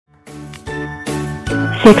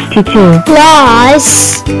62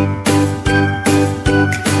 plus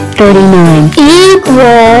 39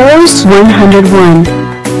 equals 101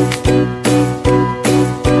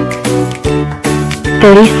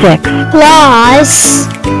 36 plus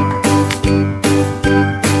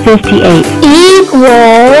 58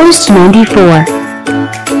 equals 94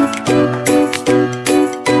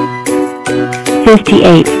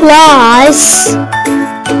 58 plus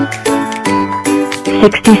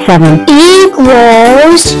 67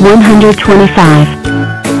 equals 125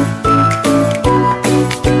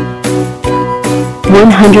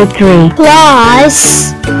 103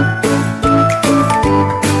 plus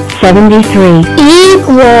 73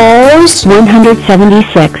 equals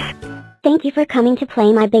 176 Thank you for coming to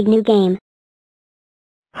play my big new game.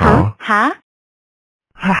 Huh?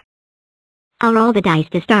 I'll roll the dice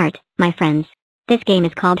to start, my friends. This game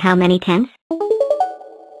is called How Many Tenths?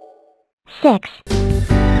 6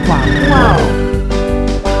 Wow.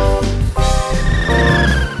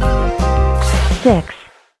 6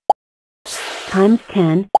 times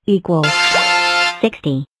 10 equals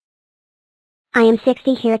 60. I am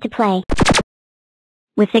 60 here to play.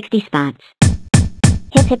 With 60 spots.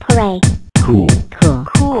 Hip hip hooray. cool.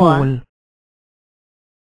 Cool.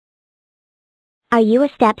 Are you a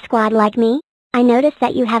step squad like me? I noticed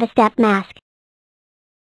that you have a step mask.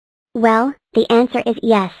 Well, the answer is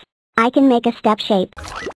yes. I can make a step shape.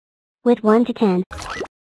 With 1 to 10.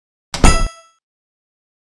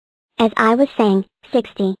 As I was saying,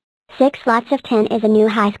 60. 6 lots of 10 is a new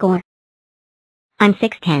high score. I'm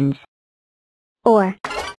 6 tens. Or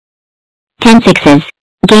 10 sixes.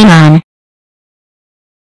 Game on.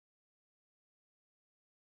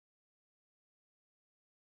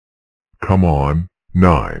 Come on,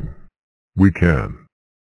 9. We can.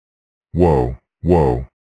 Whoa, whoa.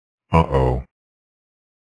 Uh-oh.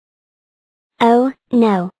 oh,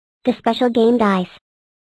 no. The special game dice.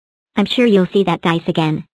 I'm sure you'll see that dice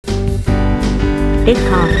again. This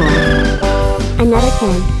calls for Another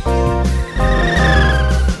 10.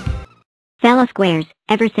 fellow squares.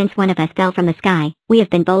 Ever since one of us fell from the sky, we have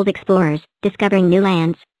been bold explorers, discovering new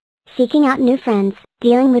lands. Seeking out new friends,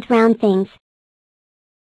 dealing with round things.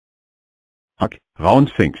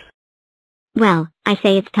 Round things. Well, I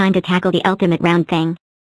say it's time to tackle the ultimate round thing.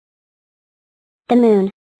 The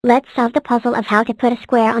moon. Let's solve the puzzle of how to put a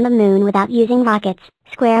square on the moon without using rockets,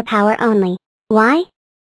 square power only. Why?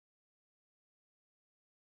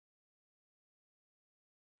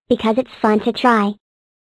 Because it's fun to try.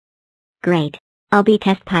 Great. I'll be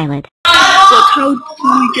test pilot. But how do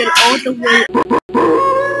we get all the way?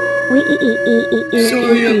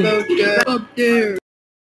 Sorry about that. Up there.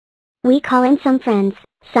 We call in some friends,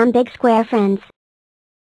 some big square friends.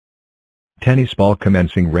 Tennis ball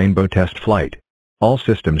commencing rainbow test flight. All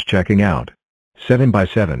systems checking out. 7 by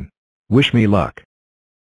 7. Wish me luck.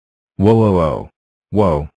 Whoa whoa whoa.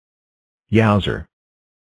 Whoa. Yowzer.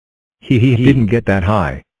 He didn't get that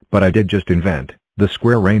high, but I did just invent the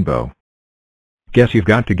square rainbow. Guess you've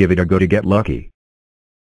got to give it a go to get lucky.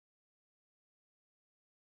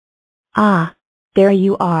 Ah, there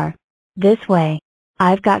you are. This way.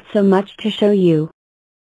 I've got so much to show you.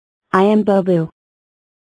 I am Bobu.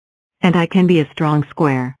 And I can be a strong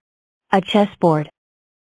square. A chessboard.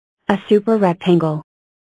 A super rectangle.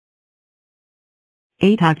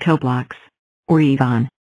 8 octoblocks. Or even.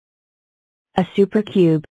 A super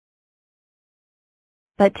cube.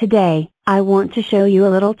 But today, I want to show you a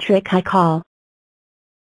little trick I call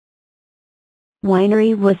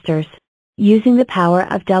Winery Woosters. Using the power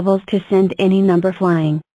of doubles to send any number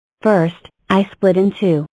flying. First, I split in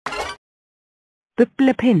 2.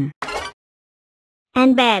 Pin.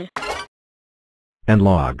 And bear. And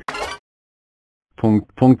log.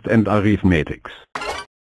 Punkt and arithmetics.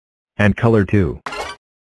 And color 2.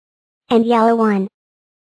 And yellow 1.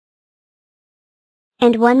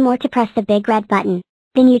 And one more to press the big red button.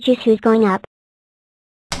 Then you choose who's going up.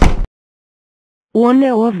 One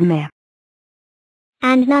of me.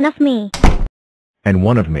 And none of me. And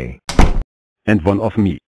 1 of me. And 1 of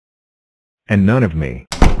me. And none of me.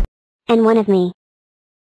 And 1 of me.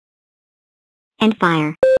 And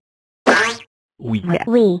fire. We.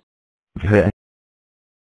 We.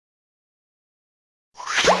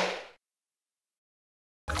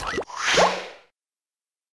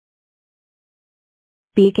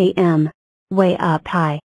 BKM. Way up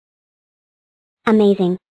high.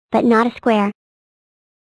 Amazing. But not a square.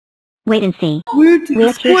 Wait and see. Where to We're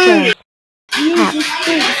the two square? squares. Where's the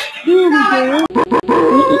square? Here we go.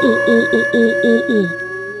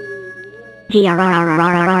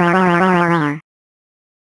 GRRRRRRRRRRRR.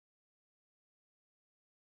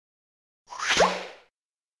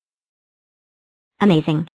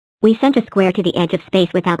 Amazing. We sent a square to the edge of space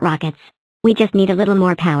without rockets. We just need a little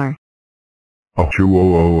more power. Oh, oh,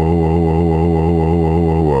 oh, oh, oh,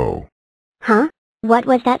 oh, oh. Huh? What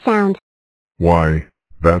was that sound? Why,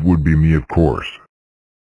 that would be me, of course.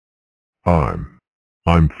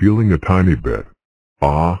 I'm feeling a tiny bit.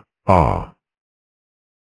 Ah.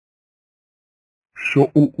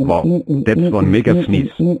 So, Wow, that's one mega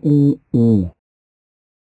sneeze.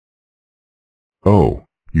 Oh,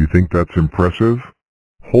 you think that's impressive?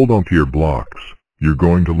 Hold on to your blocks. You're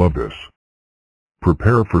going to love this.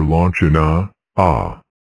 Prepare for launch in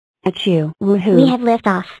Achoo, woohoo. We have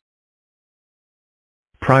liftoff.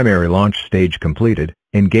 Primary launch stage completed,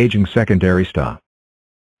 engaging secondary stop.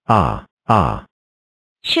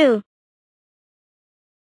 Shoo.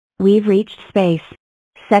 We've reached space.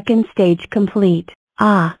 Second stage complete.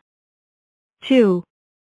 Two.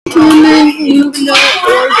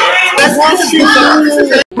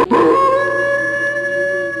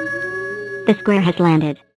 The square has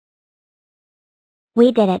landed.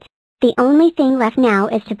 We did it. The only thing left now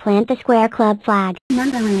is to plant the Square Club flag.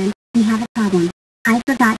 Numberland, we have a problem. I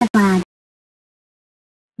forgot the flag.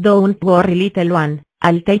 Don't worry, little one.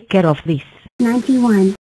 I'll take care of this.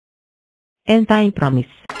 91. And I promise.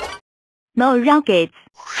 No rockets.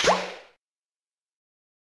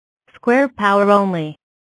 Square power only.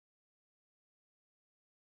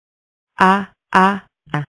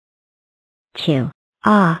 Chew.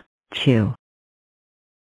 Chew.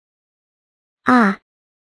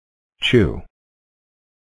 Chew.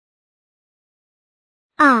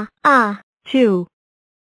 Two.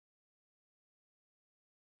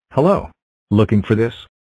 Hello. Looking for this?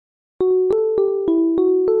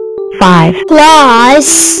 5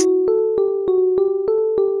 Plus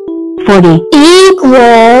 40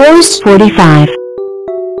 equals 45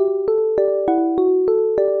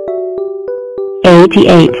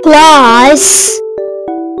 88 plus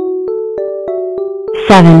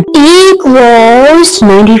 7 equals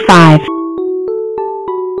 95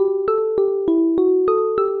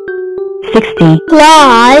 60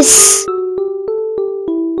 plus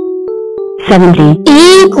 70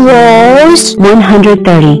 equals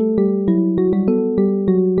 130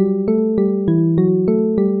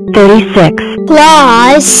 36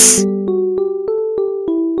 plus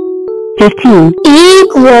 15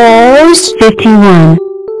 equals 51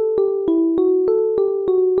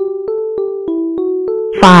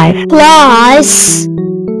 5 plus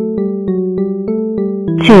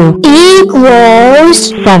 2 equals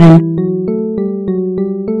 7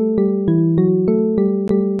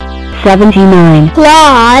 79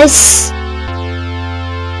 plus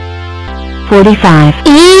 45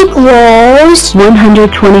 equals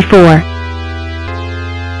 124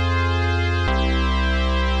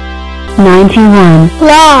 91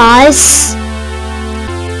 plus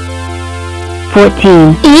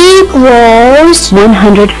 14 equals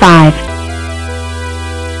 105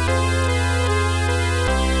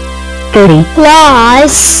 30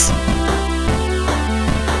 plus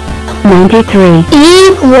 93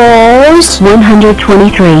 equals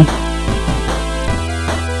 123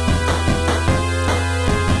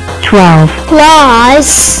 12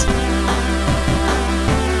 plus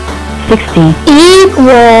 60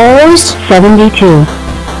 equals 72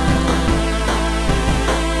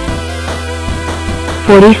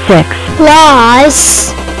 46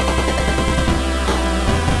 plus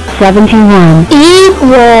 71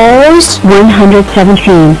 equals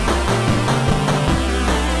 117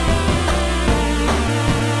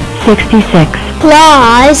 66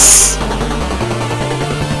 plus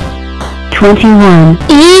 21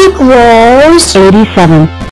 equals 87